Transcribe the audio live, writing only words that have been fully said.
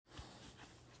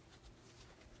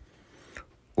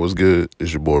What's good?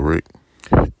 It's your boy Rick.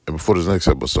 And before this next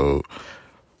episode,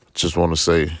 just want to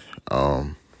say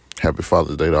happy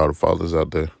Father's Day to all the fathers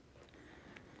out there.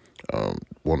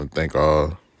 Want to thank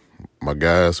all my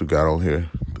guys who got on here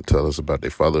to tell us about their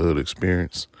fatherhood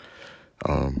experience.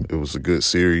 It was a good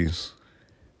series.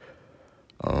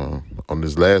 On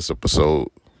this last episode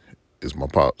is my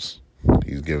pops.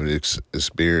 He's giving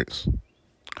experience,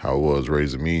 how it was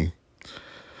raising me.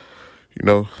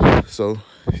 So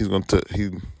he's gonna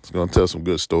tell some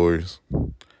good stories.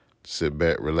 Sit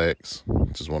back, relax.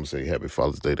 Just want to say happy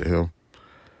Father's Day to him.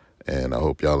 And I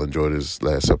hope y'all enjoyed this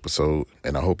last episode.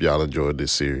 And I hope y'all enjoyed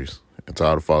this series. And to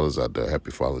all the fathers out there,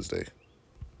 happy Father's Day.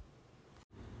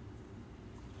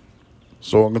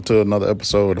 So welcome to another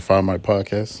episode of the Fire Mike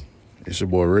Podcast. It's your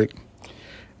boy Rick.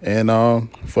 And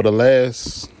for the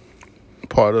last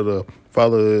part of the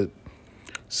fatherhood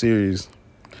series,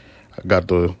 I got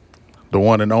the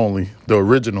one and only, the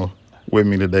original, with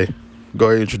me today. Go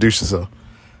ahead and introduce yourself.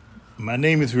 My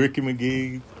name is Ricky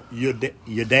McGee. Your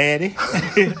daddy,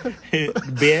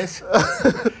 the best,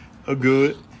 a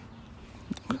good.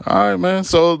 All right, man.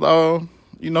 So, tell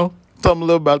me a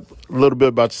little bit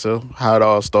about yourself, how it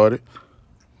all started.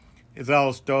 It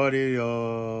all started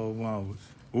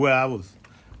when I was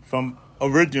from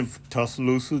originally from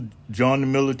Tuscaloosa, joined the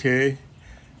military,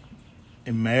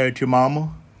 and married your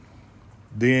mama.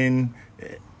 Then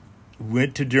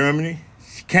went to Germany.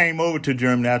 She came over to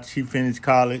Germany after she finished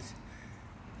college.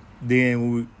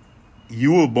 Then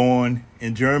you were born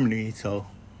in Germany, so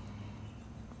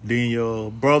then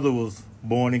your brother was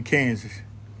born in Kansas.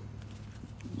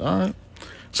 All right.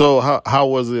 So how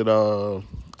was it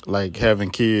like having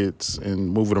kids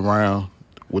and moving around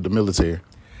with the military?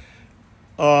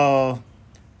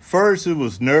 First it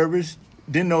was nervous.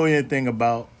 Didn't know anything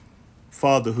about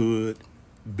fatherhood,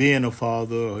 being a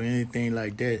father or anything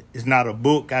like that. It's not a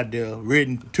book out there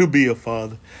written to be a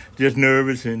father. Just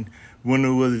nervous and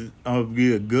wondering whether I would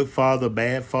be a good father,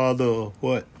 bad father, or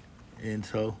what. And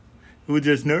so it was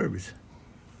just nervous.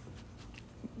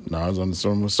 No, I was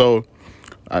understandable. So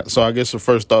I guess your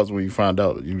first thoughts when you found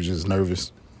out, you were just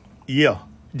nervous. Yeah,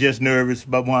 just nervous.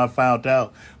 But when I found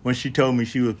out, when she told me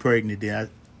she was pregnant, then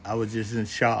I was just in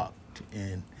shock.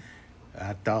 And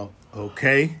I thought,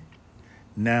 okay,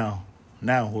 now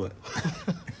what?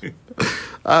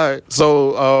 All right.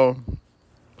 So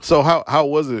how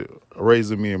was it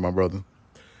raising me and my brother?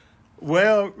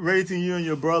 Well, raising you and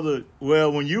your brother,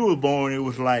 when you were born, it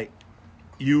was like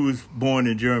you was born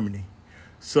in Germany.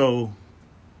 So,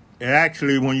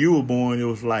 actually, when you were born, it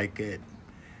was like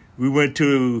we went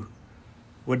to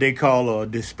what they call a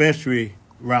dispensary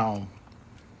around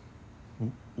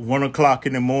 1 o'clock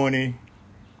in the morning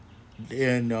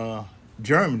in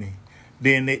Germany.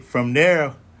 Then from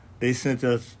there, they sent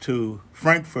us to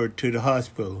Frankfurt to the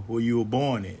hospital where you were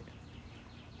born at.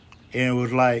 And it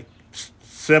was like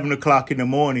 7 o'clock in the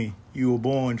morning. You were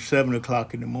born 7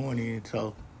 o'clock in the morning. And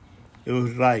so it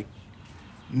was like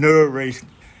nerve racing.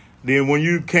 Then when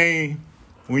you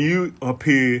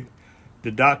appeared,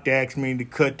 the doctor asked me to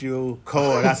cut your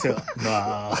cord. I said,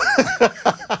 nah.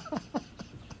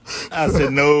 I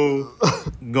said, no,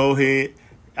 go ahead.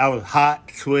 I was hot,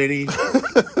 sweaty.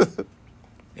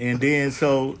 And then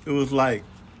so it was like,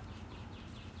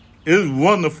 it was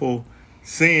wonderful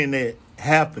seeing that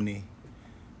happening.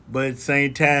 But at the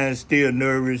same time, still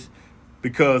nervous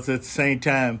because at the same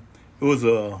time, it was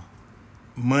a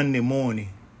Monday morning.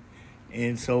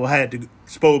 And so I had to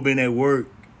supposed been at work,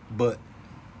 but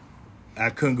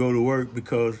I couldn't go to work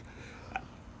because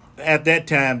at that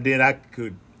time, then I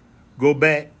could go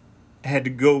back. I had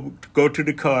to go to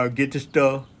the car, get the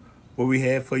stuff what we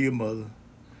had for your mother,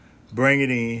 bring it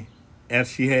in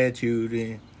after she had you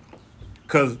then.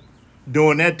 Because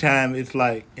during that time, it's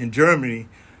like in Germany,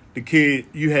 the kid,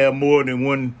 you have more than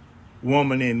one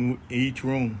woman in each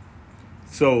room.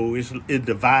 So it's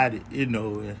divided,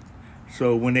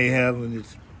 So when they have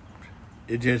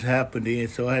it just happened then.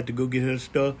 So I had to go get her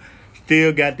stuff.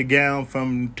 Still got the gown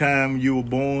from the time you were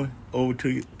born over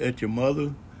to at your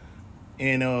mother.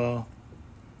 And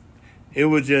it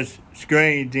was just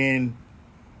strange. Then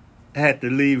I had to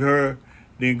leave her,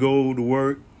 then go to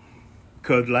work.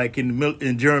 Because like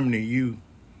in Germany, you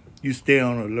stay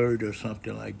on alert or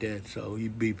something like that. So you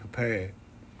be prepared.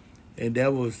 And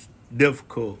that was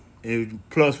difficult.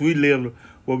 Plus, we lived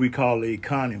what we call the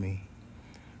economy.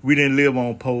 We didn't live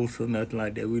on posts or nothing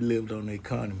like that. We lived on the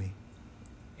economy.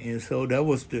 And so it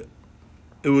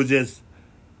was just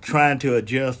trying to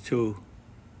adjust to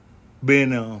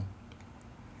being a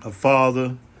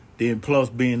father, then plus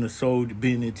being a soldier,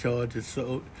 being in charge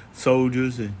of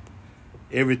soldiers, and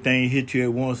everything hit you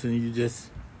at once and you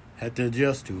just had to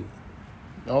adjust to it.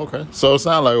 Okay. So it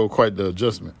sounded like it was quite the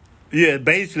adjustment. Yeah,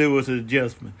 basically it was an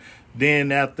adjustment.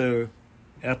 Then after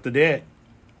that,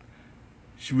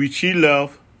 she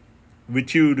left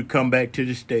with you to come back to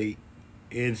the state,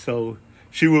 and so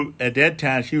she was at that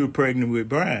time she was pregnant with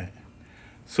Brian.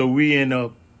 So we end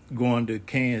up going to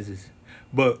Kansas,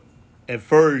 but at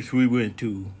first we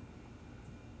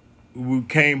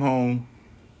came home,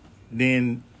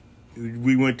 then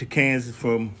we went to Kansas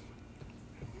from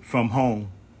home.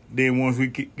 Then once we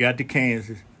got to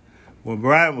Kansas, when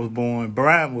Brian was born,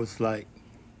 Brian was like,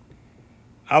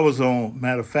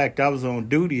 matter of fact, I was on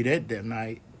duty that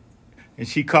night. And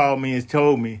she called me and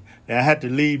told me that I had to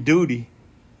leave duty.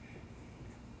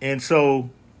 And so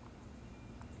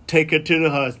take her to the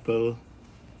hospital.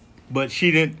 But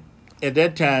she didn't, at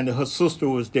that time, her sister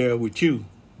was there with you.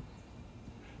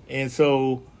 And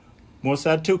so once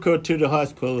I took her to the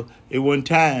hospital, it wasn't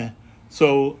time.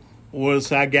 So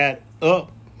once I got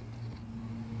up,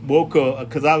 woke up,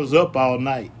 because I was up all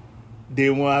night.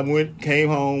 Then when I came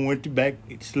home, went back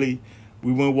to sleep,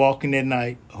 we went walking that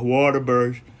night, a water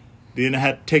burst. Then I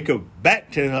had to take her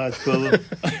back to the hospital.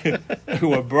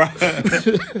 When Brian,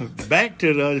 back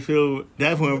to the hospital,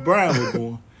 that's when Brian was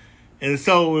born. And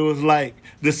so it was like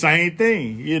the same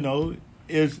thing, you know.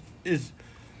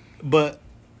 But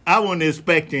I wasn't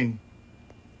expecting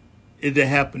it to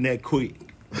happen that quick.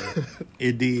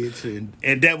 It did,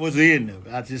 and that was the end of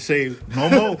it. I just say no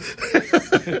more.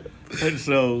 And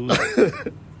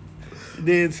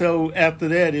so after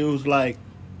that, it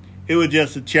was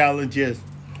just a challenge, just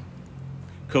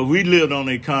because we lived on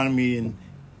the economy in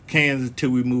Kansas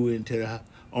till we moved into the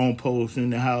on post in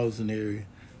the housing area.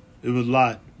 It was a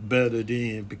lot better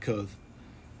then because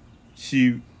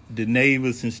the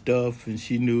neighbors and stuff, and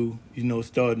she knew,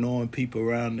 started knowing people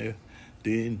around there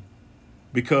then.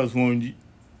 Because when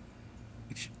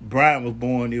Brian was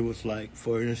born, it was like,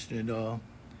 for instance,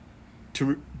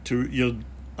 your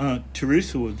Aunt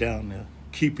Teresa was down there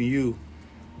keeping you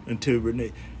until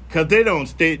Renee. Because they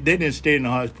didn't stay in the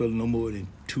hospital no more than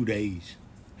 2 days.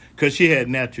 Because she had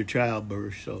natural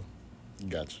childbirth, so.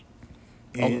 Gotcha.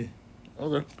 And,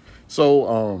 okay.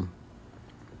 So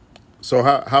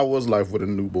how was life with a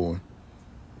newborn?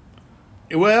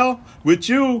 Well, with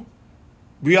you,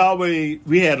 we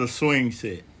had a swing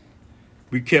set.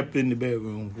 We kept in the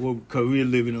bedroom because we were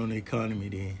living on the economy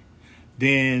then.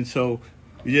 Then so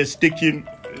we just stick you in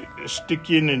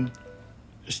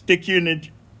the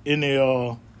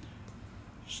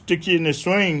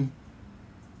swing,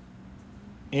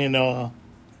 and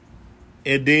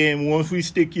then once we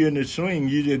stick you in the swing,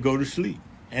 you just go to sleep.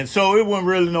 And so it wasn't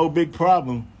really no big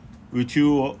problem with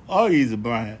you or either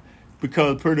Brian,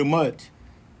 because pretty much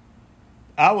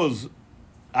I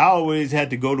always had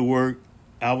to go to work.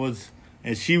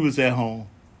 And she was at home,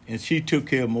 and she took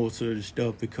care of most of the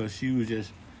stuff because she was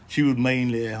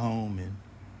mainly at home,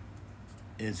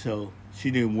 and so she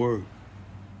didn't work.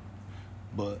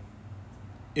 But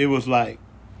it was like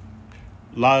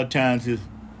a lot of times it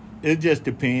just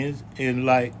depends, and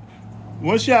like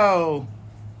once that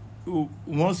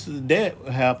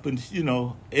happens,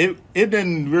 it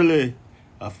didn't really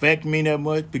affect me that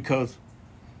much because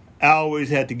I always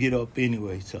had to get up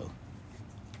anyway, so.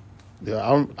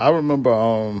 Yeah, I remember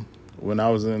when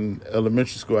I was in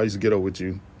elementary school, I used to get up with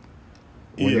you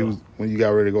when you got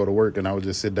ready to go to work, and I would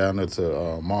just sit down there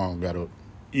till Mom got up.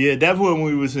 Yeah, that's when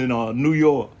we was in New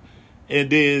York,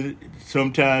 and then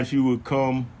sometimes you would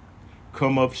come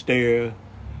upstairs.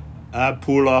 I'd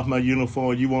pull off my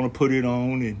uniform. You want to put it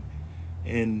on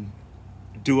and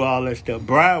do all that stuff.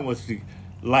 Brian was he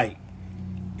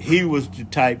was the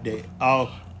type that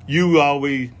you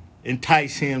always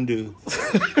entice him to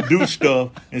do stuff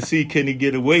and see can he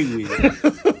get away with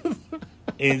it.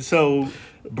 And so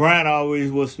Brian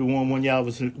always was the one when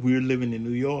we were living in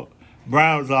New York.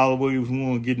 Brian was always the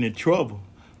one getting in trouble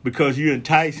because you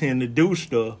entice him to do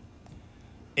stuff,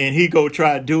 and he go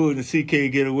try to do it and see can he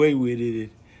get away with it.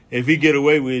 If he get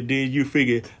away with it, then you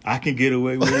figure I can get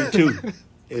away with it too.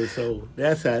 And so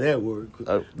that's how that works.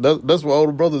 That's what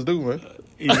older brothers do, man.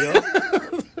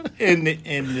 And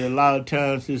a lot of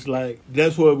times it's like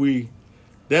that's what a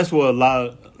lot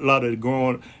of the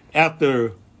growing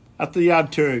after y'all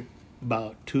turned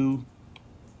about 2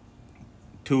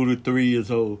 to 3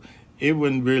 years old, it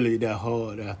wasn't really that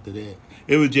hard after that.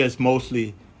 It was just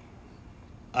mostly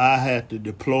I had to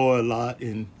deploy a lot,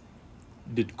 and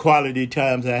the quality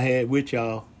times I had with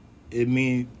y'all, it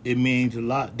means a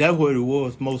lot. That's what it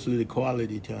was, mostly the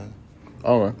quality time.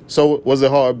 All right. So was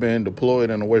it hard being deployed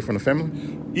and away from the family?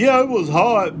 Yeah, it was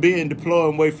hard being deployed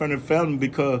and away from the family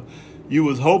because you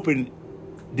was hoping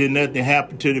that nothing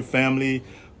happened to the family.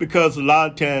 Because a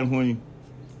lot of times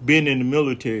being in the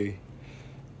military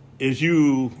is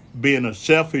you being a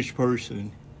selfish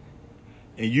person,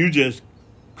 and you just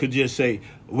could just say,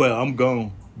 "Well, I'm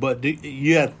gone." But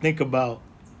you have to think about.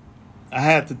 I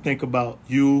have to think about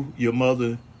you, your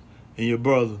mother, and your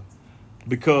brother,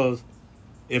 because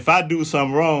if I do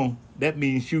something wrong, that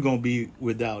means you're gonna be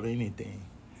without anything,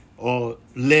 or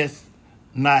less,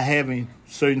 not having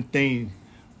certain things.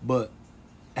 But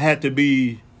I had to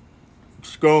be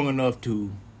strong enough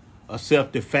to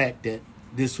accept the fact that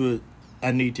this was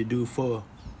I need to do for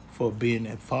being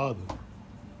that father.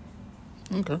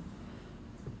 Okay.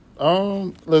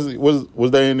 Let's see.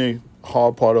 Was there any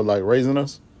hard part of like raising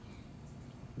us?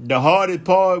 The hardest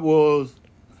part was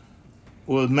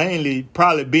mainly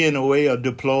probably being away or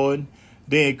deployed.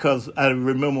 Then, because I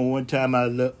remember one time I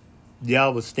left,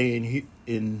 y'all was staying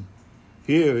in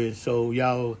here, and so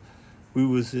we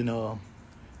was in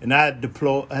and I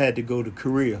deployed. I had to go to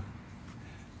Korea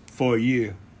for a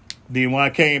year. Then when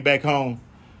I came back home,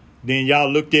 then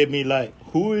y'all looked at me like,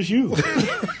 "Who is you?"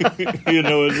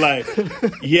 It's like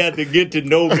you had to get to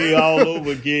know me all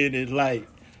over again. It's like,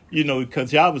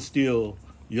 because y'all was still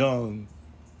young.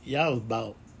 Y'all was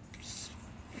about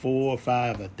 4 or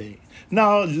 5, I think.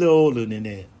 No, a little older than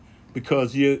that,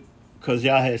 because y'all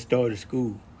had started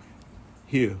school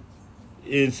here,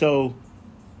 and so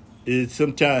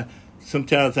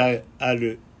sometimes I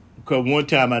because one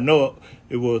time I know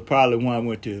it was probably when I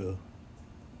went to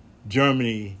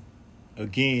Germany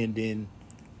again. Then,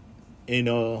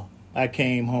 I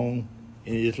came home,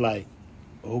 and it's like,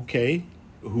 okay,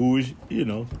 who is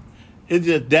It's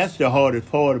just that's the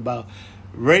hardest part about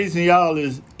raising y'all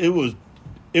it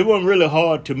wasn't really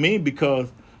hard to me, because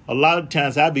a lot of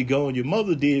times I be going. Your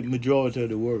mother did majority of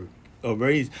the work of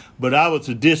raise, but I was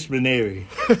a disciplinary,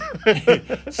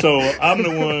 so I'm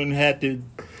the one had to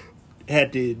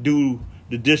do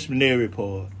the disciplinary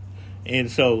part,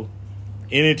 and so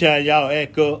anytime y'all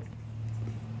act up,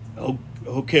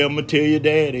 okay, I'm gonna tell your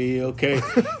daddy. Okay,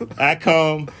 I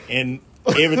come and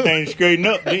everything straighten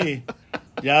up. Then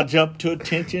y'all jump to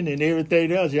attention and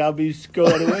everything else. Y'all be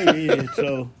scared away. Then.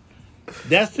 So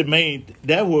that's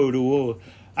that word the war.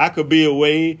 I could be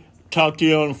away, talk to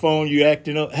you on the phone. You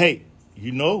acting up. Hey,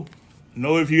 know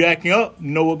if you acting up, you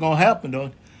know what's gonna happen.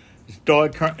 Don't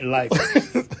start crying. Like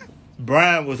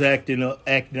Brian was acting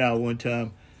out one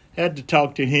time. Had to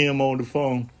talk to him on the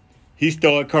phone. He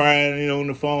started crying on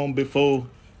the phone before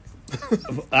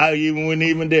I wasn't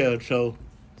even there. So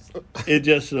it's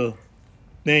just a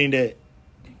thing that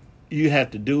you have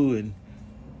to do and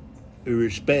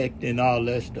respect and all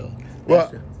that stuff.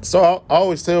 Well, so I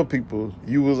always tell people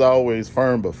you was always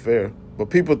firm but fair. But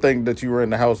people think that you were in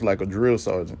the house like a drill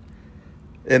sergeant.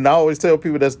 And I always tell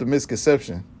people that's the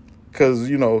misconception.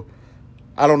 Because,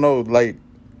 I don't know, like,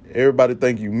 everybody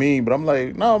think you mean, but I'm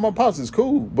like, no, my pops is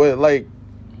cool. But, like,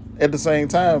 at the same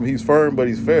time, he's firm, but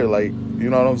he's fair. Like, you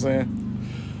know what I'm saying?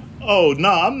 Oh, no,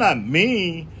 I'm not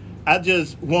mean. I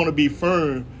just want to be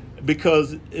firm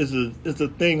because it's a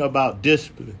thing about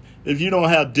discipline. If you don't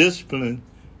have discipline,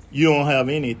 you don't have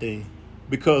anything.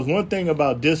 Because one thing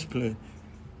about discipline,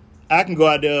 I can go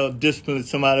out there and discipline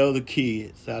some of the other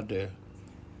kids out there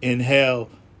and have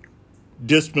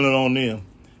discipline on them.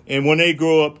 And when they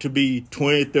grow up to be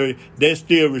 20, 30, they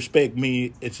still respect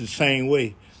me. It's the same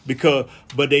way.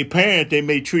 But their parents, they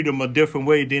may treat them a different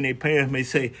way. Then their parents may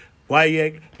say, why you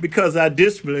act? Because I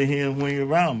discipline him when you're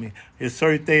around me. There's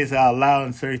certain things I allow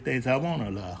and certain things I won't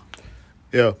allow.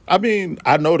 Yeah, I mean,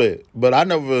 I know that, but I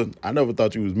never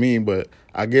thought you was mean. But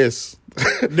I guess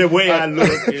the way I look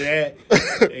at that,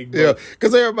 yeah,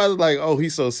 because everybody's like, "Oh,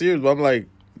 he's so serious," but I'm like,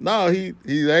 "No,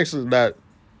 he's actually not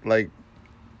like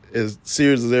as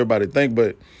serious as everybody think."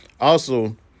 But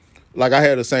also, like I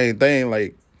had the same thing.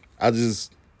 Like I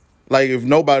just like if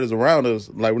nobody's around us,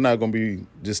 like we're not gonna be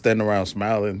just standing around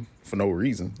smiling for no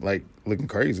reason, like looking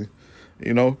crazy,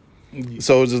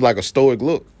 So it's just like a stoic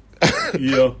look.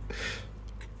 Yeah.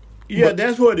 Yeah,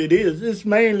 that's what it is. It's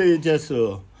mainly just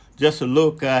a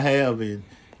look I have, and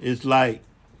it's like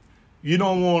you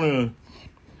don't want to,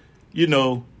 you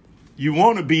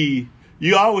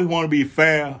always want to be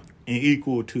fair and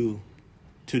equal to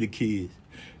the kids.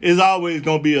 It's always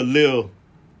gonna be a little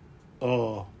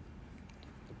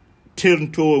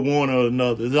tilting toward one or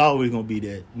another. It's always gonna be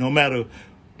that.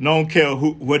 Don't care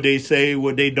what they say,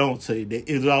 what they don't say.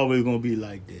 It's always gonna be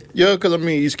like that. Yeah, because I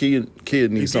mean, each kid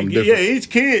needs something different. Yeah,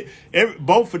 each kid,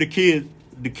 both of the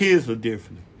kids are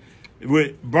different.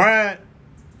 With Brian,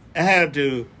 I had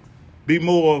to be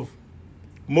more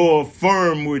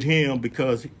firm with him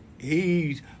because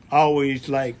he's always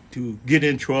like to get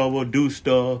in trouble, do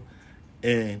stuff,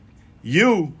 and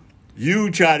you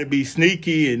you try to be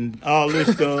sneaky and all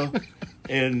this stuff,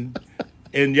 and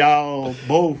y'all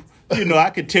both,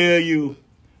 I could tell you,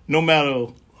 no matter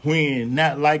when,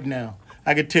 not like now,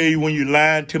 I could tell you when you're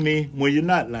lying to me, when you're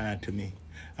not lying to me.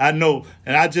 I know,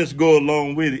 and I just go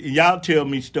along with it. And y'all tell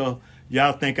me stuff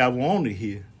y'all think I want to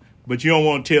hear, but you don't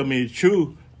want to tell me the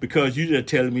truth because you just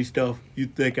telling me stuff you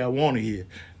think I want to hear.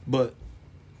 But,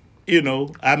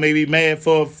 I may be mad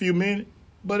for a few minutes,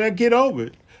 but I get over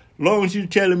it. As long as you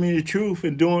telling me the truth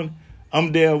and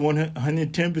I'm there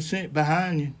 110%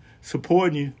 behind you,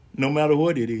 supporting you, no matter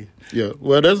what it is. Yeah,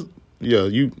 well,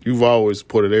 you've always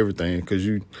supported everything because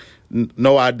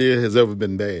no idea has ever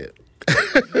been bad.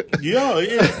 Yeah,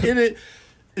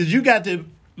 you got to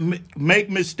make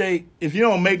mistakes. If you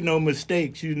don't make no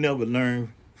mistakes, you never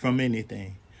learn from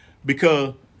anything.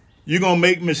 Because you're going to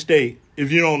make mistakes. If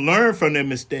you don't learn from that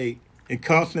mistake and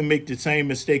constantly make the same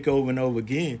mistake over and over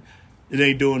again, it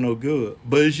ain't doing no good.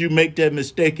 But as you make that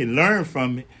mistake and learn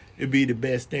from it, it'd be the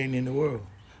best thing in the world.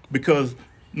 Because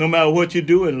no matter what you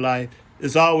do in life,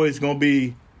 it's always going to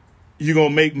be, you're going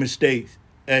to make mistakes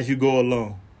as you go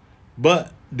along.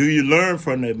 But do you learn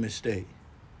from that mistake?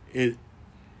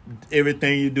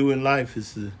 Everything you do in life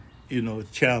is a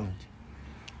challenge.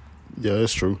 Yeah,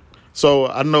 that's true. So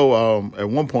I know at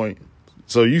one point,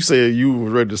 so you said you were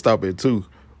ready to stop at 2,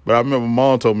 but I remember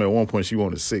Mom told me at one point she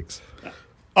wanted 6.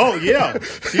 Oh yeah,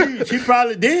 she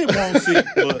probably did want 6,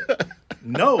 but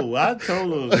no, I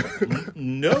told her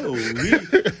no.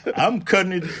 I'm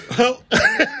cutting it up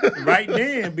right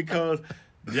then because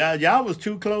y'all was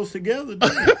too close together,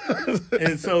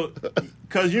 and so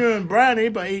because you and Brian ain't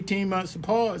about 18 months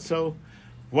apart, so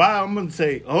why I'm gonna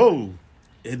say, oh,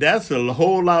 that's a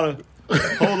whole lot of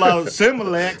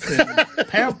Similac and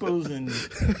Pampers and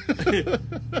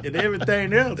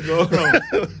everything else going on.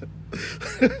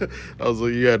 So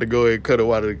you had to go ahead and cut it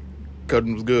while the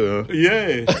cutting was good, huh?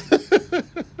 Yeah.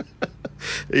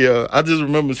 Yeah, I just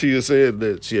remember she had said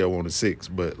that she had wanted 6,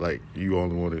 but like you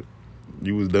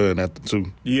was done after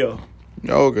 2. Yeah.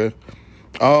 Oh, okay.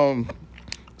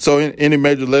 So any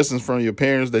major lessons from your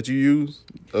parents that you use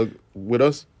with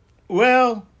us?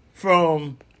 Well,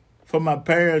 from my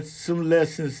parents, some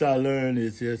lessons I learned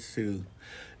is it's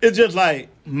just like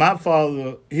my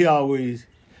father, he always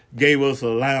gave us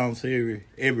allowance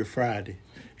every Friday.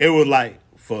 It was like,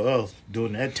 for us,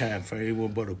 during that time frame, it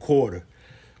was but a quarter.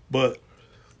 But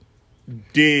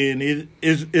then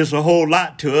it's a whole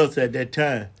lot to us at that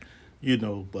time,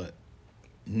 but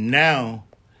now,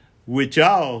 with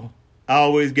y'all, I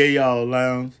always gave y'all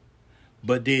allowance,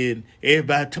 but then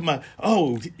everybody told me,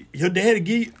 oh, your daddy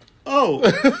give you, oh,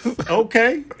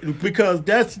 okay, because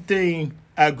that's the thing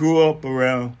I grew up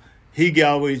around. He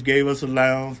always gave us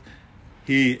allowance.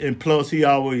 And plus he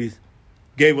always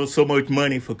gave us so much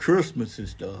money for Christmas and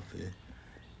stuff.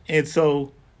 And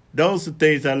so those are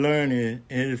things I learned.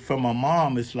 And from my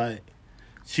mom, it's like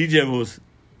she was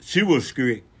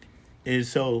strict. And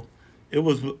so it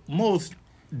was most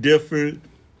different,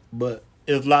 but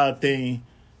it's a lot of things.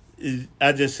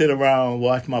 I just sit around and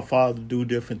watch my father do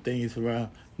different things around,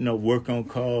 work on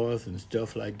cars and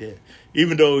stuff like that.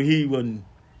 Even though he wasn't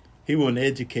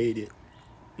educated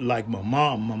like my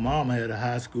mom. My mom had a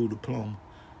high school diploma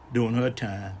during her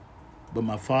time, but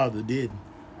my father didn't.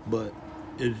 But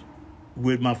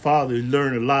with my father, you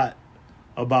learned a lot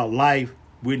about life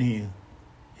with him.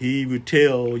 He would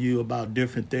tell you about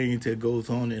different things that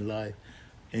goes on in life,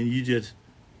 and you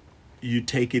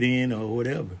take it in or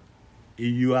whatever.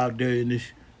 You out there in the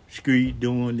street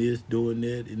doing this, doing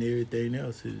that, and everything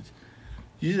else.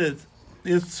 There's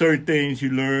certain things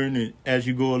you learn as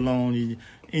you go along, and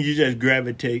you just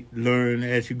learn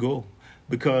as you go.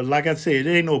 Because, like I said,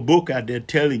 there ain't no book out there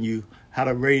telling you how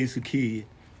to raise a kid.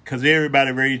 Because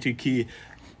everybody raised a kid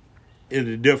in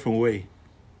a different way.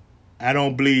 I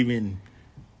don't believe in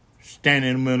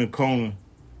standing them in a corner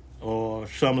or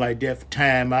something like that for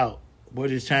time out. What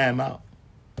is time out?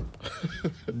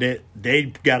 That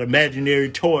they got imaginary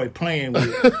toy playing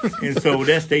with, and so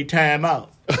that's their time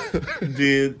out.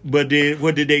 But what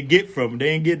did they get from it?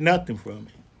 They didn't get nothing from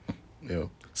it. Yeah.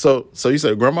 So you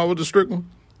said grandma was the strict one?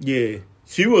 Yeah,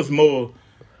 she was more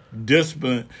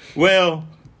disciplined. Well,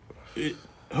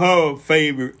 her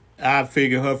favorite, I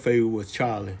figure her favorite was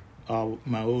Charlie,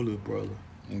 my oldest brother.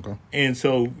 Okay. And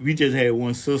so we just had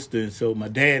one sister, and so my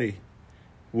daddy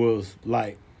was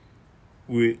like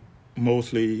with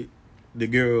mostly the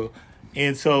girl.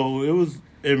 And so it was,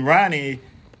 and Ronnie,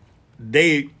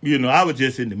 I was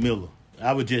just in the middle.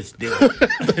 I was just there.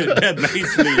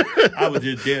 Basically, I was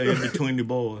just there in between the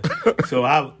boys. So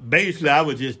I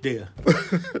was just there.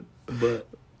 But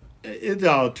it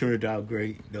all turned out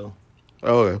great, though.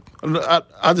 Okay.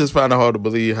 I just find it hard to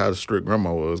believe how strict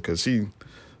grandma was because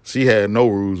she had no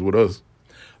rules with us.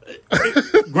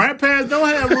 Grandparents don't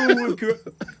have rules with.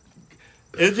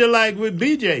 It's just like with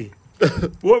BJ.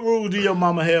 What rules do your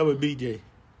mama have with BJ?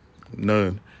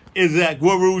 None. Exactly.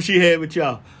 What rules she had with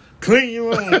y'all? Clean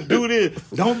your room. Do this.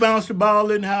 Don't bounce the ball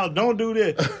in the house. Don't do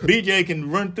that. BJ can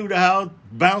run through the house,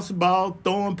 bounce the ball,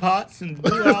 throwing pots, and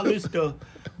do all this stuff.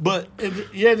 But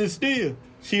yet it's still,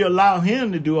 she allowed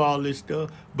him to do all this stuff,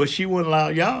 but she wouldn't allow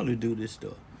y'all to do this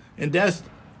stuff. And that's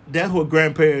what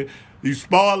grandparents, you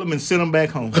spoil them and send them back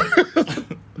home.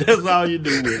 That's all you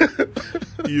do with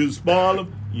it. You spoil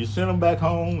them, you send them back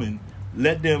home, and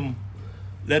let them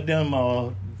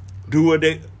do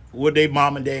what they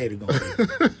mom and dad are gonna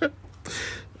do.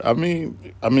 I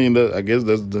mean, I guess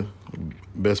that's the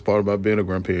best part about being a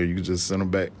grandparent. You can just send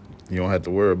them back. You don't have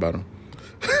to worry about them.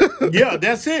 Yeah,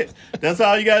 that's it. That's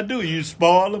all you gotta do. You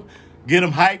spoil them, get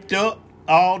them hyped up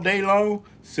all day long,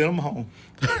 send them home.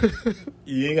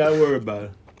 You ain't gotta worry about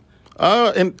it.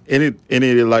 And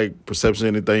any like perception,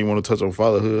 anything you want to touch on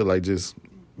fatherhood, like just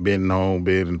being home,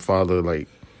 being father, like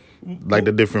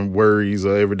the different worries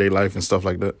of everyday life and stuff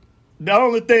like that. The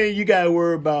only thing you gotta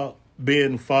worry about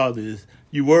being a father is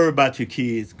you worry about your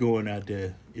kids going out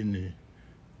there and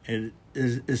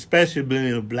especially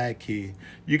being a black kid.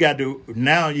 You have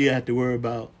to worry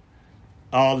about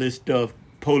all this stuff,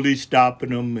 police stopping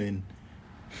them, and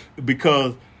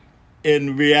because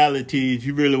in reality, if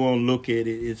you really want to look at it,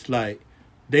 it's like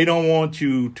they don't want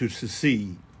you to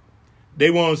succeed. They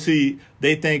want to see.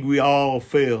 They think we all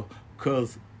fail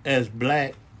because as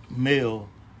black male,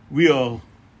 we're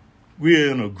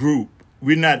in a group.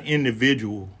 We're not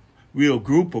individual. We're a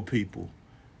group of people.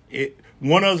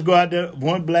 One of us go out there,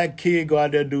 one black kid go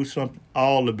out there and do something.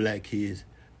 All the black kids,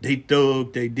 they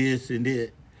thug, they this and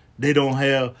that. They don't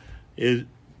have,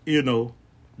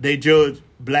 they judge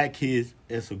black kids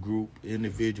as a group,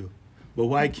 individual. But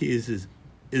white kids is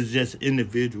just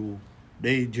individual.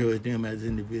 They judge them as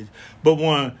individuals.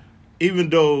 But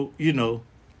even though,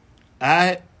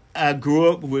 I grew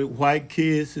up with white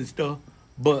kids and stuff,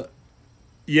 but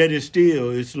yet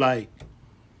it's like,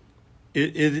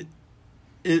 it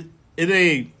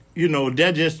ain't,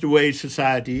 that's just the way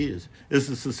society is. It's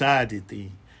a society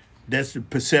thing. That's the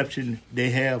perception they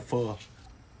have for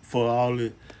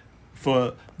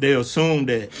they assume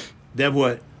that's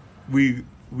what we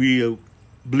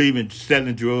believe in,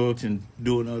 selling drugs and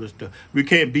doing other stuff. We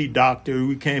can't be doctors,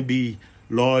 we can't be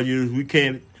lawyers, we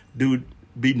can't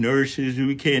be nurses,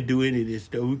 we can't do any of this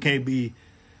stuff. We can't be,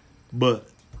 but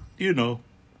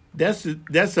that's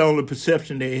the only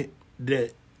perception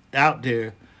that out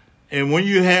there. And when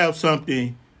you have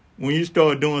something, when you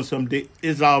start doing something,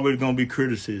 it's always going to be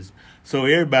criticism. So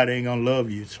everybody ain't going to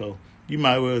love you. So you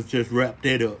might as well just wrap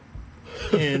that up.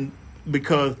 And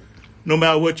because no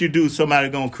matter what you do, somebody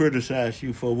going to criticize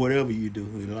you for whatever you do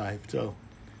in life. So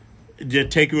just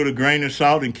take it with a grain of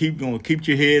salt and keep going. Keep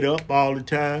your head up all the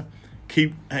time.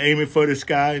 Keep aiming for the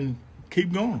sky and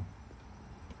keep going.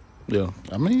 Yeah.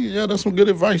 That's some good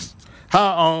advice.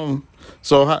 How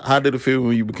did it feel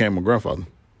when you became a grandfather?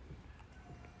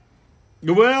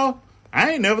 Well,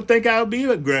 I ain't never think I would be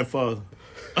a grandfather.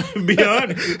 Be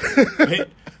honest.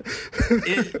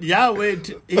 Y'all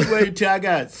wait till I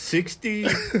got 60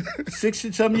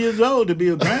 some years old to be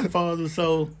a grandfather.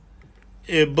 So,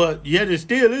 but yet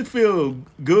it feels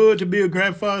good to be a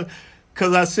grandfather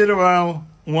because I sit around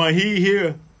when he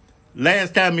here.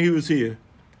 Last time he was here,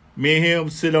 me and him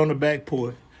sit on the back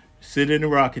porch, sit in the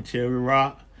rocking chair, we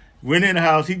rock. Went in the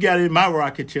house, he got in my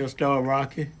rocking chair, started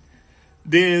rocking.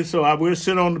 Then, so I would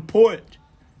sit on the porch.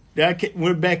 Then I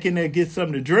went back in there to get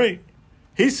something to drink.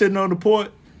 He's sitting on the porch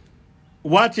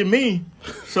watching me.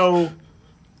 So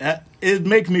it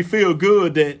makes me feel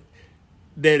good that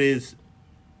is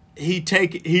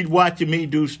he's watching me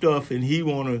do stuff and he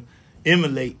want to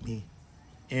emulate me.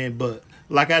 But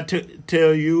like I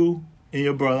tell you and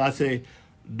your brother, I say,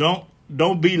 don't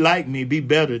be like me, be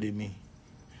better than me.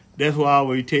 That's what I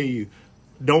always tell you.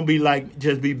 Don't be like,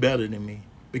 just be better than me.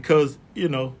 Because,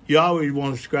 you always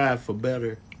want to strive for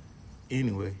better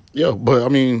anyway. Yeah, but I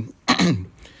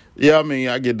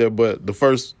get that. But the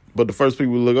first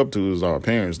people we look up to is our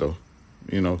parents, though.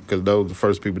 Because those are the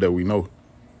first people that we know.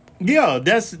 Yeah,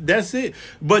 that's it.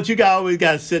 But you always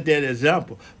got to set that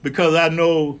example. Because I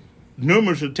know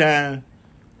numerous of times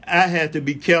I have to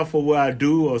be careful what I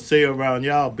do or say around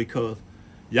y'all because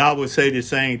y'all would say the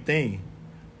same thing.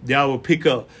 Y'all would pick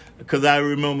up. Because I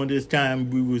remember this time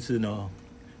we was in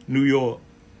New York,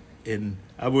 and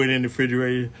I went in the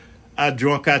refrigerator. I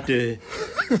drunk out the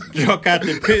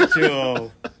picture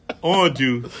of orange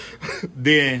juice.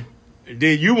 Then,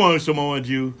 Then you wanted some orange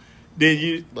juice.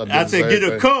 Then I said, get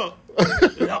a cup.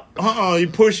 You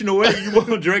pushing away. You want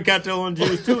to drink out the orange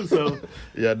juice too. So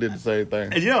yeah, I did the same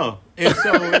thing. Yeah, and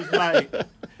so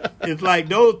it's like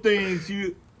those things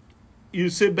you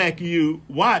sit back and you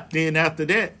watch. Then after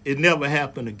that, it never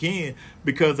happened again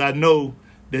because I know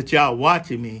that y'all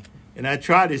watching me, and I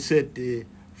try to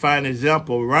find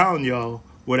example around y'all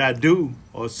what I do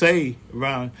or say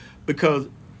around because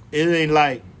it ain't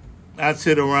like I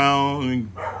sit around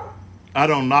and I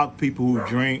don't knock people who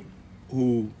drink,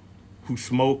 who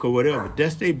smoke or whatever.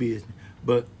 That's their business.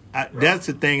 But that's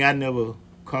the thing I never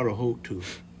caught a hold to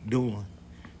doing.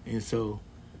 And so,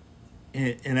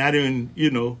 and I didn't,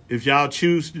 if y'all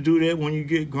choose to do that when you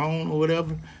get grown or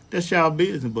whatever, that's y'all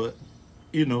business. But,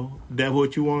 that's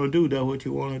what you want to do. That's what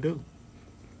you want to do.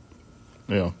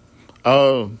 Yeah.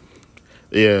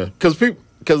 Yeah.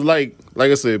 Because like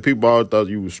I said, people all thought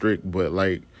you were strict, but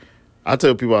like, I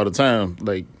tell people all the time,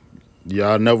 like,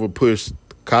 y'all never pushed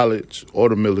college or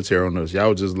the military on us.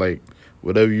 Y'all just like,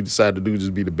 whatever you decide to do,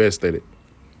 just be the best at it.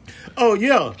 Oh,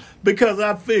 yeah, because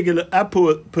I figured, I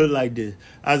put it like this.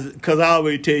 Because I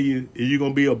always tell you, if you're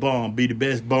going to be a bomb, be the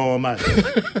best bomb out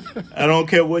there. I don't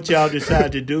care what y'all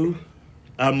decide to do.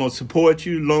 I'm going to support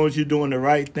you as long as you're doing the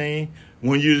right thing.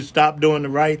 When you stop doing the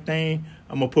right thing,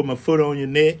 I'm going to put my foot on your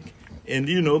neck and,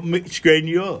 straighten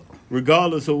you up,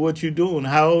 regardless of what you're doing,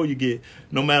 how old you get.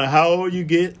 No matter how old you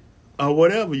get or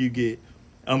whatever you get,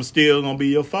 I'm still going to be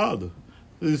your father.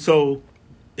 So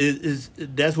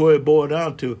that's what it boiled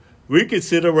down to. We could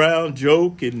sit around,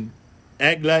 joke, and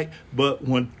act like, but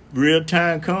when real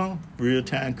time come.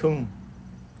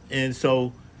 And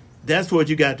so that's what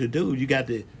you got to do. You got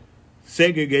to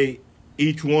segregate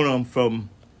each one of them from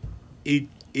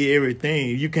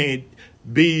everything. You can't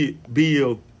be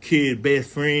your kid best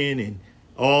friend and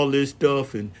all this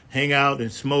stuff and hang out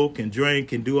and smoke and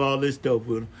drink and do all this stuff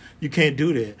with them. You can't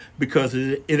do that because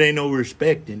it ain't no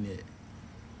respect in that.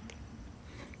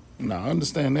 No, I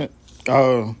understand that.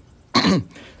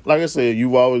 Like I said,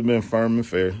 you've always been firm and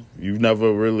fair. You've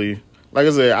never really, like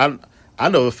I said, I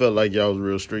never felt like y'all was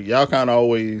real strict. Y'all kind of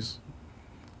always,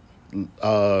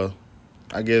 I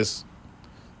guess,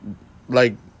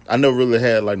 like, I never really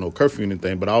had like no curfew or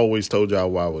anything, but I always told y'all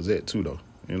where I was at too, though.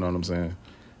 You know what I'm saying?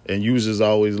 And you was just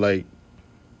always like,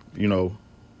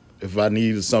 if I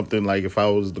needed something, like if I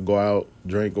was to go out,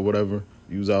 drink or whatever,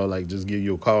 you was all like, just give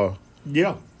you a call.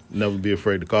 Yeah. Never be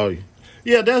afraid to call you.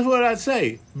 Yeah, that's what I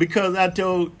say. Because I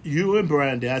told you and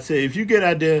Brandy, I said, if you get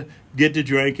out there, get to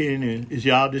drinking, and if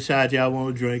y'all decide y'all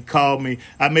want to drink, call me.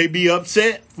 I may be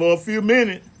upset for a few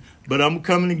minutes, but I'm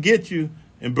coming to get you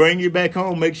and bring you back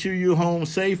home, make sure you're home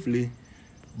safely.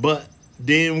 But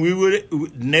then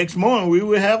next morning, we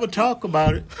would have a talk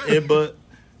about it.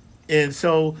 And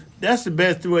so that's the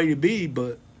best way to be,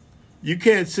 but you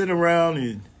can't sit around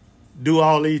and do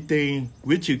all these things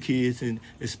with your kids and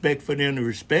expect for them to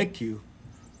respect you.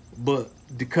 But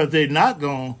because they're not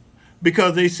going,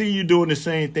 because they see you doing the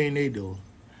same thing they do.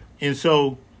 And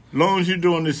so long as you're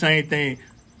doing the same thing,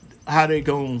 how they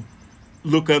going to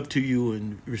look up to you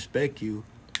and respect you?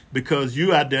 Because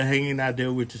you out there hanging out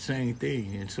there with the same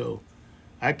thing. And so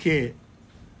I can't,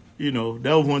 that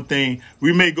was one thing.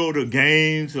 We may go to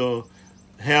games or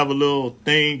have a little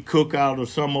thing, cookout or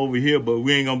something over here, but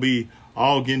we ain't going to be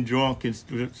all getting drunk and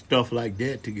stuff like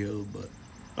that together. But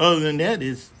other than that,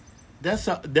 that's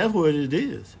what it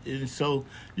is. And so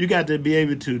you got to be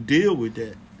able to deal with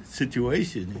that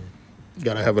situation. You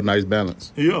got to have a nice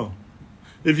balance. Yeah.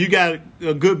 If you got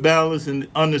a good balance and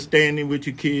understanding with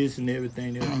your kids and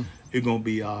everything, it's going to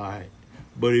be all right.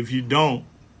 But if you don't,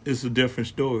 it's a different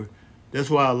story. That's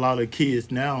why a lot of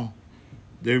kids now,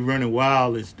 they're running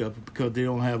wild and stuff because they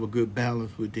don't have a good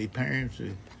balance with their parents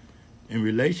and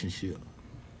relationship.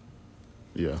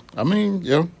 Yeah. I mean,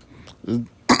 yeah.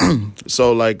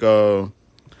 So, like,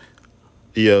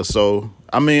 yeah, so,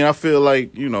 I mean, I feel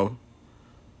like,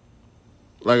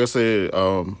 like I said,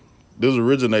 this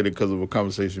originated because of a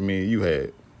conversation me and you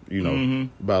had,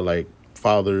 about, like,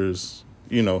 fathers,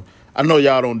 I know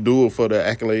y'all don't do it for the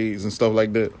accolades and stuff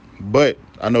like that, but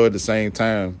I know at the same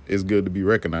time it's good to be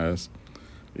recognized,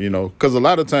 because a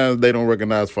lot of times they don't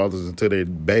recognize fathers until they're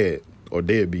bad or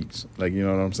deadbeats, like, you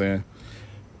know what I'm saying?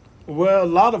 Well, a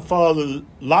lot of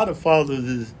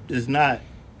fathers is not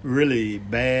really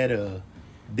bad or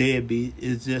deadbeat.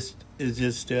 It's just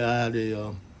how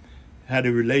the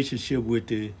relationship with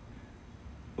the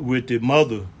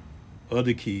mother of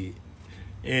the kid,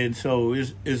 and so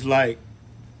it's like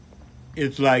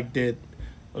that.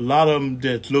 A lot of them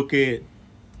just look at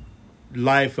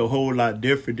life a whole lot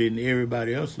different than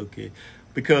everybody else look at,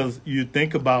 because you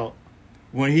think about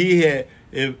when he had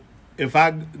if if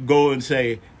I go and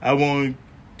say I want to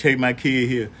take my kid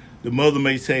here, the mother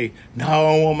may say, "No,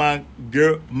 I don't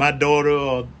want my daughter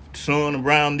or son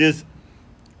around this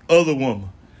other woman."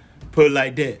 Put it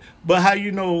like that. But how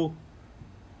you know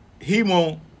he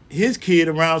want his kid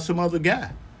around some other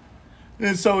guy?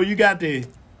 And so you got to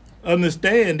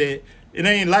understand that it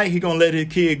ain't like he gonna let his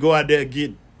kid go out there and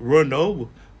get run over.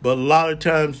 But a lot of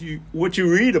times, what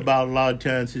you read about a lot of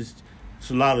times is it's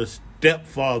a lot of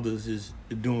stepfathers is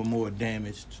doing more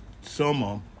damage. Some of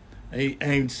them, I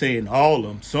ain't saying all of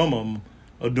them, some of them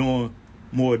are doing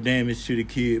more damage to the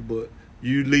kid, but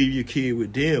you leave your kid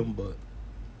with them. But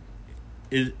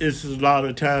it's a lot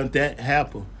of times that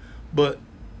happen. But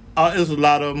it's a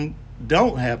lot of them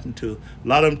don't happen to. A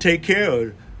lot of them take care of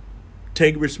it,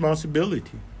 take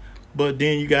responsibility. But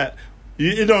then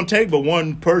it don't take but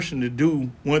one person to do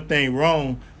one thing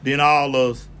wrong, then all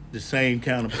of us the same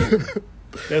kind of people.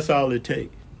 That's all it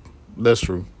takes. That's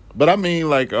true. But I mean,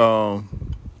 like I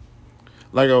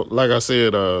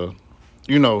said,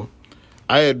 you know,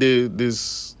 I had did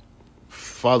this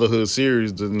fatherhood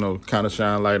series to, you know, kind of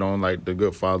shine light on like the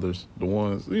good fathers, the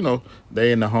ones, you know,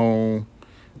 they in the home,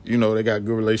 you know, they got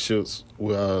good relationships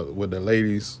with the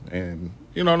ladies, and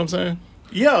you know what I'm saying?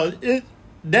 Yeah,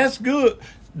 that's good.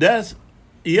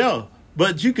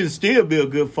 But you can still be a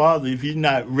good father if you're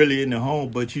not really in the home.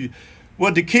 But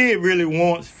what the kid really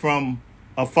wants from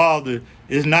a father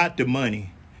is not the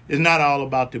money. It's not all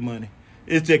about the money.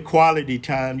 It's the quality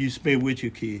time you spend with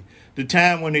your kid. The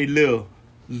time when they learn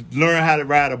how to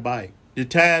ride a bike. The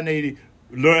time they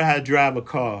learn how to drive a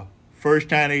car. First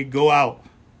time they go out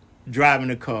driving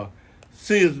a car.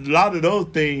 See, a lot of those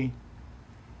things,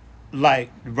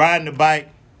 like riding the bike,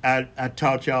 I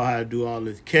taught y'all how to do all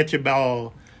this. Catch a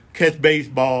ball, catch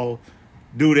baseball,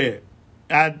 do that.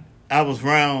 I was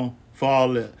around for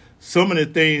all that. Some of the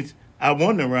things I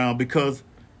wasn't around because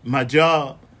my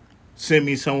job sent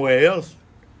me somewhere else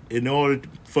in order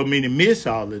for me to miss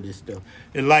all of this stuff.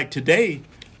 And like today,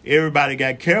 everybody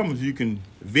got cameras. You can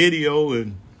video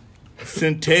and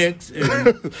send texts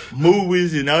and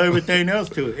movies and everything else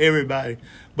to everybody.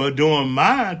 But during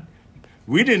mine,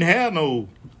 we didn't have no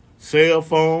cell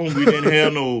phone. We didn't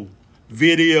have no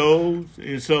videos.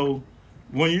 And so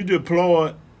when you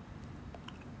deploy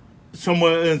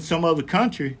somewhere in some other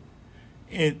country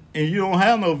and you don't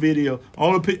have no video,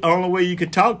 only way you can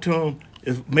talk to them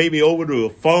is maybe over the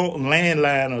phone,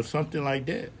 landline or something like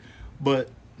that. But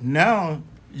now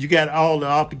you got all the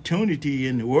opportunity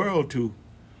in the world to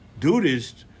do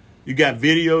this. You got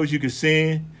videos you can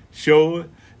send, show it.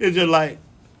 It's just like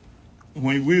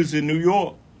when we was in New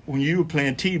York, when you were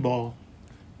playing T-ball,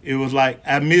 it was like,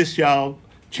 I missed y'all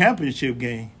championship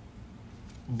game.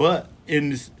 But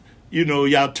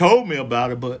y'all told me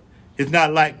about it, but it's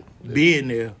not like being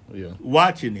there,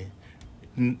 watching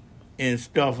it and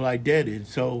stuff like that. And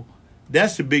so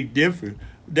that's the big difference.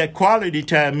 That quality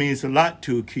time means a lot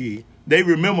to a kid. They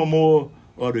remember more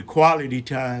of the quality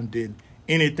time than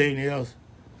anything else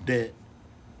that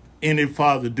any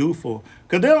father do for.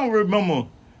 Because they don't remember,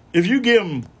 if you give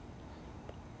them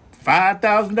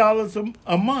 $5,000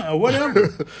 a month or whatever,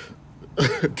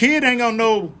 kid ain't gonna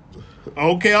know,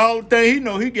 okay, all the thing he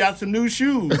know, he got some new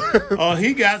shoes or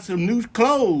he got some new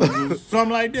clothes or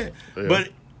something like that. Yeah. But,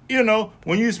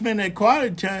 when you spend that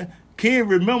quality time, kid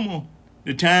remember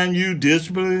the time you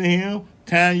disciplined him,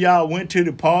 time y'all went to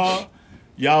the park,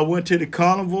 y'all went to the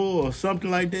carnival or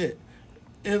something like that.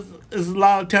 It's a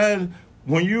lot of times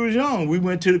when you was young, we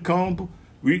went to the carnival,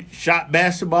 we shot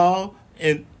basketball,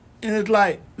 and it's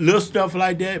like little stuff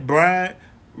like that. Brian,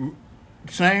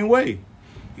 same way.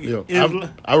 Yeah,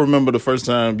 I remember the first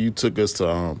time you took us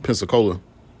to Pensacola.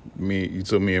 You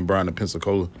took me and Brian to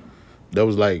Pensacola. That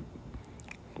was like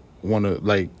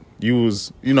you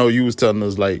was telling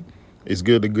us like it's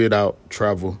good to get out,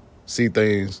 travel, see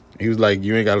things. He was like,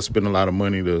 you ain't got to spend a lot of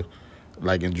money to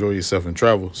like enjoy yourself and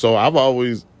travel. So I've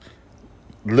always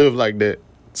lived like that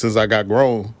since I got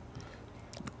grown.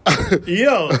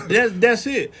 Yeah, that's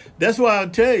it. That's why I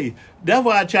tell you. That's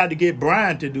why I tried to get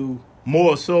Brian to do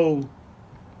more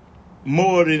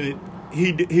than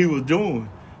he was doing,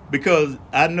 because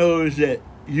I noticed that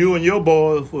you and your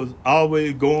boys was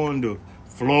always going to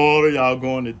Florida, y'all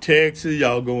going to Texas,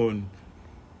 y'all going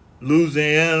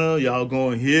Louisiana, y'all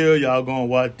going here, y'all going to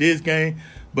watch this game.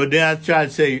 But then I tried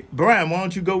to say, Brian, why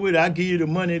don't you go with it? I'll give you the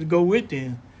money to go with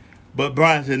them. But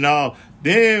Brian said, no.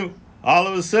 Then all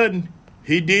of a sudden,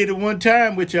 he did it one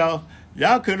time with y'all.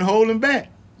 Y'all couldn't hold him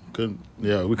back. We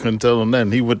couldn't tell him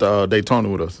nothing. He went to Daytona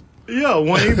with us. Yeah,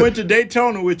 when he went to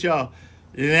Daytona with y'all.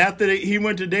 And after he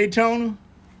went to Daytona,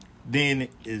 then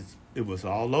it was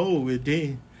all over with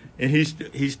then. and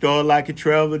he started like a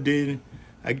traveler. Then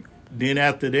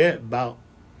after that, about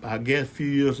I guess a few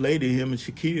years later, him and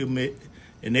Shakira met,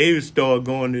 and they would start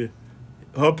going to.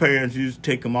 Her parents used to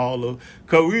take them all over.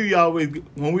 Cause we always,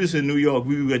 when we was in New York,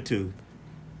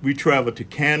 we traveled to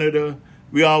Canada.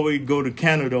 We always go to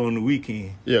Canada on the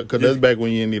weekend. Yeah, because that's back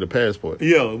when you didn't need a passport.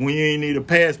 Yeah, when you ain't need a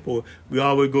passport. We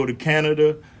always go to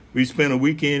Canada. We spend a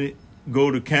weekend,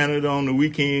 go to Canada on the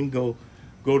weekend, go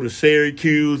to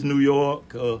Syracuse, New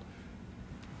York,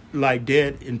 like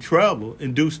that, and travel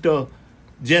and do stuff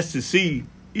just to see,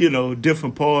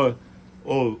 different parts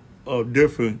or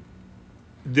different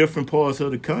parts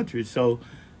of the country. So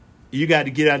you got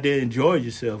to get out there and enjoy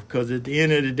yourself, because at the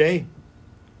end of the day,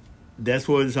 that's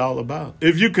what it's all about.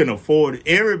 If you can afford it,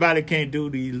 everybody can't do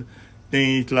these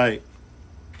things like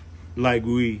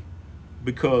we,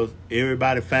 because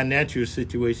everybody's financial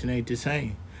situation ain't the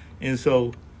same. And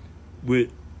so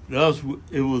with us,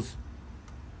 it was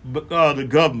the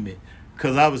government,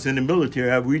 because I was in the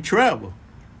military. We traveled,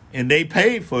 and they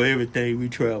paid for everything we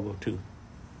traveled to.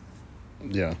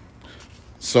 Yeah.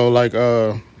 So like,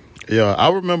 I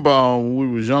remember when we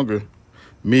was younger,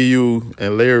 me, you,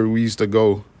 and Larry, we used to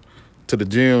go to the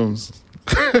gyms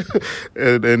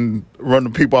and run the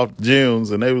people off the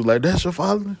gyms, and they was like, "That's your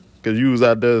father," because you was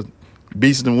out there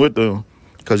beasting with them,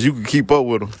 because you could keep up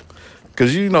with them.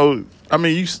 Because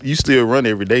you still run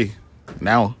every day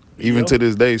now, even to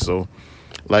this day. So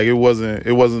like, it wasn't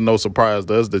no surprise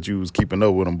to us that you was keeping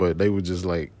up with them, but they were just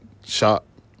like shocked,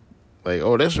 like,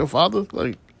 "Oh, that's your father,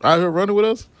 like out here running with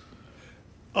us."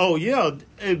 Oh yeah,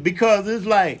 because it's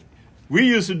like we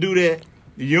used to do that.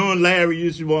 You and Larry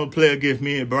used to want to play against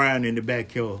me and Brian in the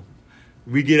backyard.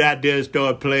 We get out there and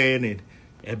start playing,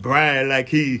 and Brian, like,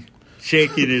 he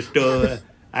shaking and stuff.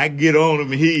 I get on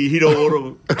him, and he don't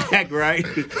want to act right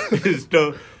and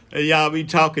stuff. And y'all be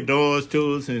talking noise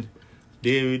to us, and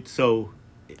then so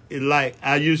it like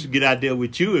I used to get out there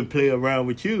with you and play around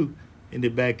with you in the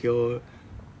backyard,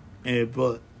 and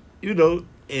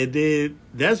then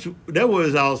that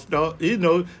was all start.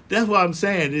 That's what I'm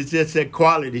saying. It's just that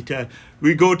quality time.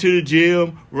 We go to the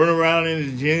gym, run around in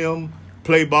the gym,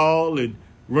 play ball, and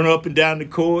run up and down the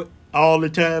court all the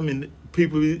time. And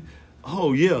people,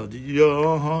 oh yeah,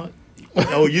 uh-huh.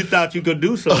 Oh, you thought you could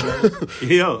do something?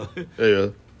 Yeah. Yeah.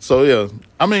 So yeah,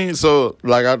 so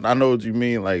like I know what you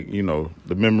mean, like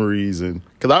the memories, and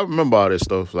because I remember all that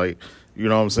stuff. Like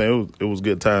what I'm saying, it was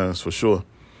good times for sure.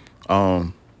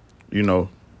 You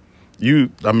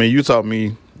taught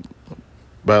me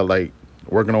about like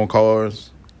working on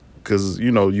cars, because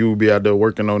you would be out there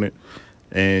working on it,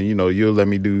 and you'll let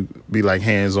me be like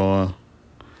hands on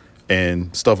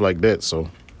and stuff like that. So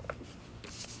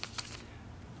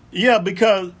yeah,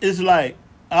 because it's like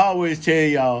I always tell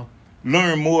y'all,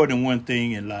 learn more than one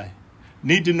thing in life.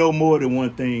 Need to know more than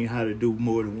one thing, how to do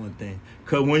more than one thing.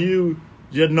 Because when you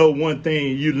just know one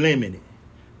thing, you limit it.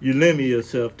 You limit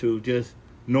yourself to just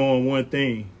knowing one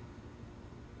thing.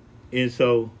 And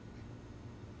so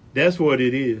that's what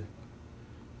it is.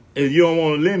 And you don't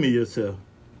want to limit yourself.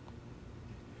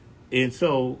 And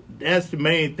so that's the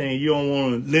main thing. You don't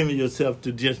want to limit yourself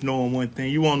to just knowing one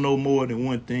thing. You want to know more than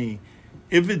one thing.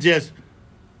 If it's just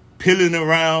pilling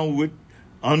around with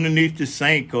underneath the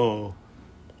sink, or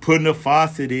putting a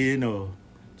faucet in, or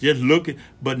just looking.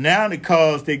 But now the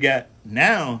cars they got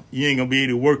now, you ain't going to be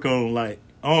able to work on, like,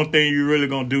 only thing you really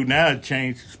going to do now is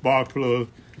change the spark plug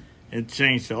and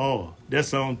change the oil.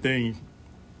 That's the only thing.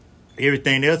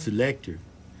 Everything else is electric.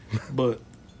 But,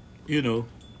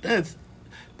 that's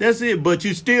it. But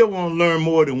you still want to learn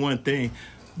more than one thing.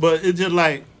 But it's just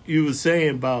like you were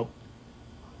saying about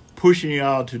pushing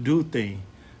y'all to do things.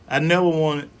 I never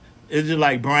wanted, it's just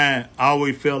like Brian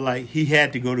always felt like he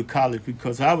had to go to college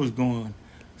because I was going to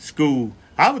school.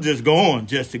 I was just going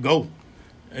just to go.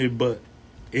 But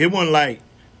it wasn't like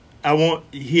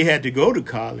he had to go to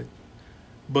college.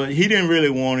 But he didn't really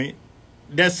want it.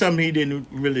 That's something he didn't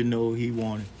really know he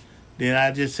wanted. Then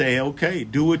I just say, okay,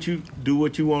 do what you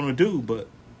want to do, but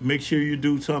make sure you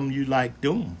do something you like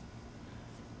doing.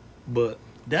 But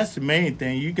that's the main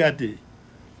thing. You got to.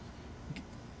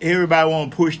 Everybody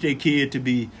want to push their kid to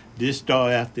be this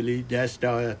star athlete, that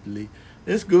star athlete.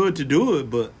 It's good to do it,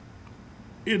 but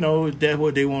if that's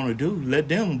what they want to do, let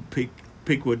them pick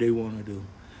what they want to do.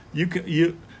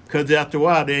 Because after a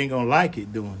while they ain't gonna like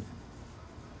it doing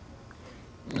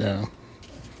it. Yeah.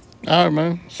 All right,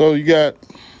 man. So you got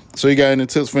any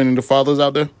tips for any of the fathers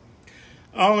out there?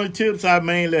 Only tips I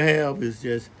mainly have is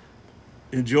just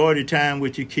enjoy the time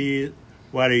with your kids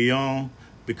while they're young,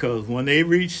 because when they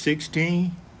reach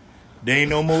 16, They ain't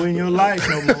no more in your life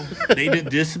no more. They done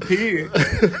disappeared.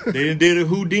 They done did a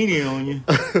Houdini on you.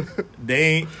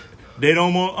 They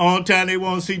don't want, on time they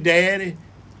want to see daddy.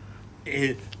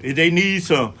 If they need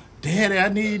some, daddy, I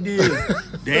need this.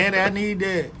 Daddy, I need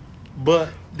that. But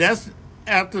that's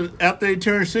after they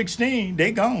turn 16,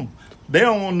 they gone. They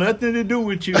don't want nothing to do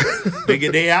with you.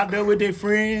 They out there with their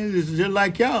friends. It's just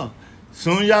like y'all.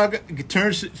 Soon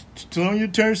you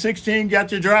turn 16,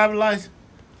 got your driver's license,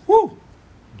 whoo,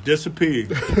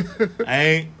 disappeared. I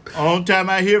ain't on time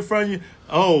I hear from you.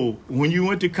 Oh, when you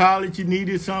went to college, you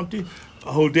needed something.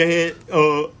 Oh, Dad,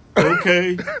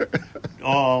 okay,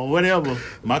 or whatever.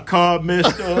 My car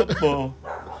messed up, or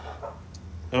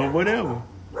whatever.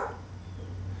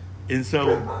 And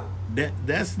so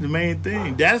that's the main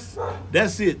thing. That's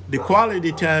it. The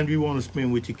quality time you want to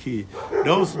spend with your kid.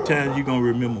 Those are times you're gonna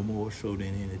remember more so than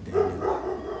anything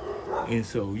else. And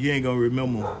so you ain't gonna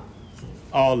remember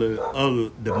all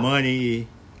the money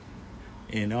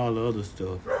and all the other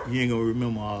stuff. You ain't gonna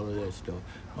remember all of that stuff.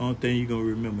 The only thing you're gonna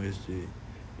remember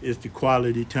is the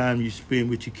quality time you spend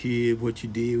with your kid, what you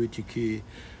did with your kid.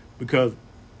 Because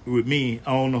with me,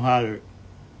 I don't know how to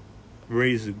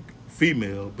raise a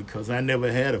female because I never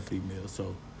had a female,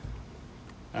 so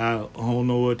I don't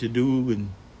know what to do, and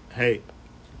hey,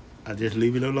 I just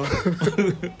leave it alone.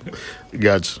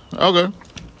 Gotcha. Okay.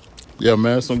 Yeah,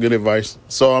 man, some good advice.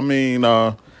 So, I mean,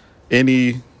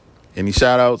 any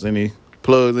shout-outs, any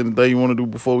plugs, anything you want to do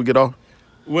before we get off?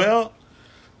 Well,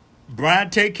 Brian,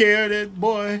 take care of that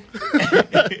boy.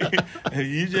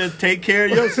 You just take care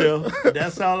of yourself.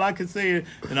 That's all I can say.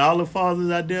 And all the fathers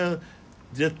out there,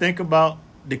 just think about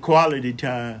the quality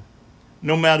time.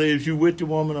 No matter if you're with the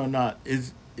woman or not,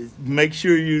 is make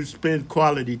sure you spend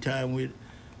quality time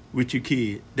with your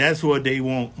kid. That's what they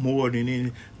want more than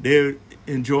anything. They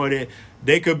enjoy that.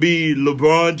 They could be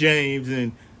LeBron James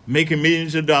and making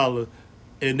millions of dollars,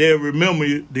 and they'll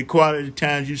remember the quality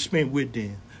times you spent with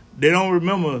them. They don't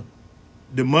remember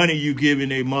the money you giving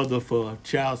their mother for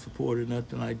child support or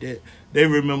nothing like that. They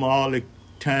remember all the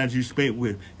times you spent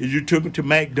with them. If you took them to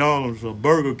McDonald's or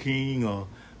Burger King or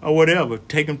whatever,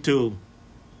 take them to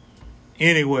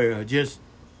anywhere, just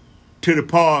to the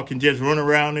park and just run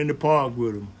around in the park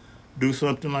with them. Do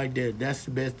something like that. That's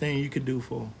the best thing you could do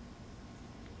for them.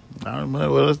 All right,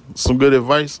 man. Well, that's some good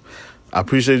advice. I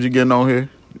appreciate you getting on here.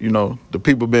 You know, the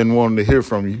people been wanting to hear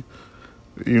from you.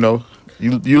 You know,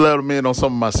 you let them in on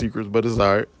some of my secrets, but it's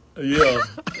all right. Yeah,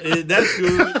 that's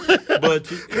good.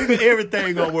 But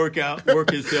everything gonna work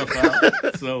itself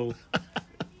out. So,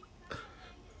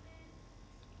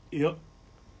 yep.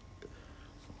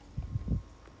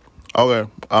 Okay.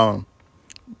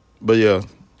 But yeah.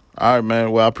 All right,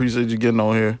 man. Well, I appreciate you getting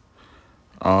on here.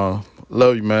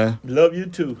 Love you, man. Love you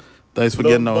too. Thanks for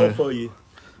getting on here. Love both of you.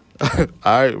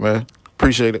 All right, man.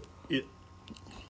 Appreciate it.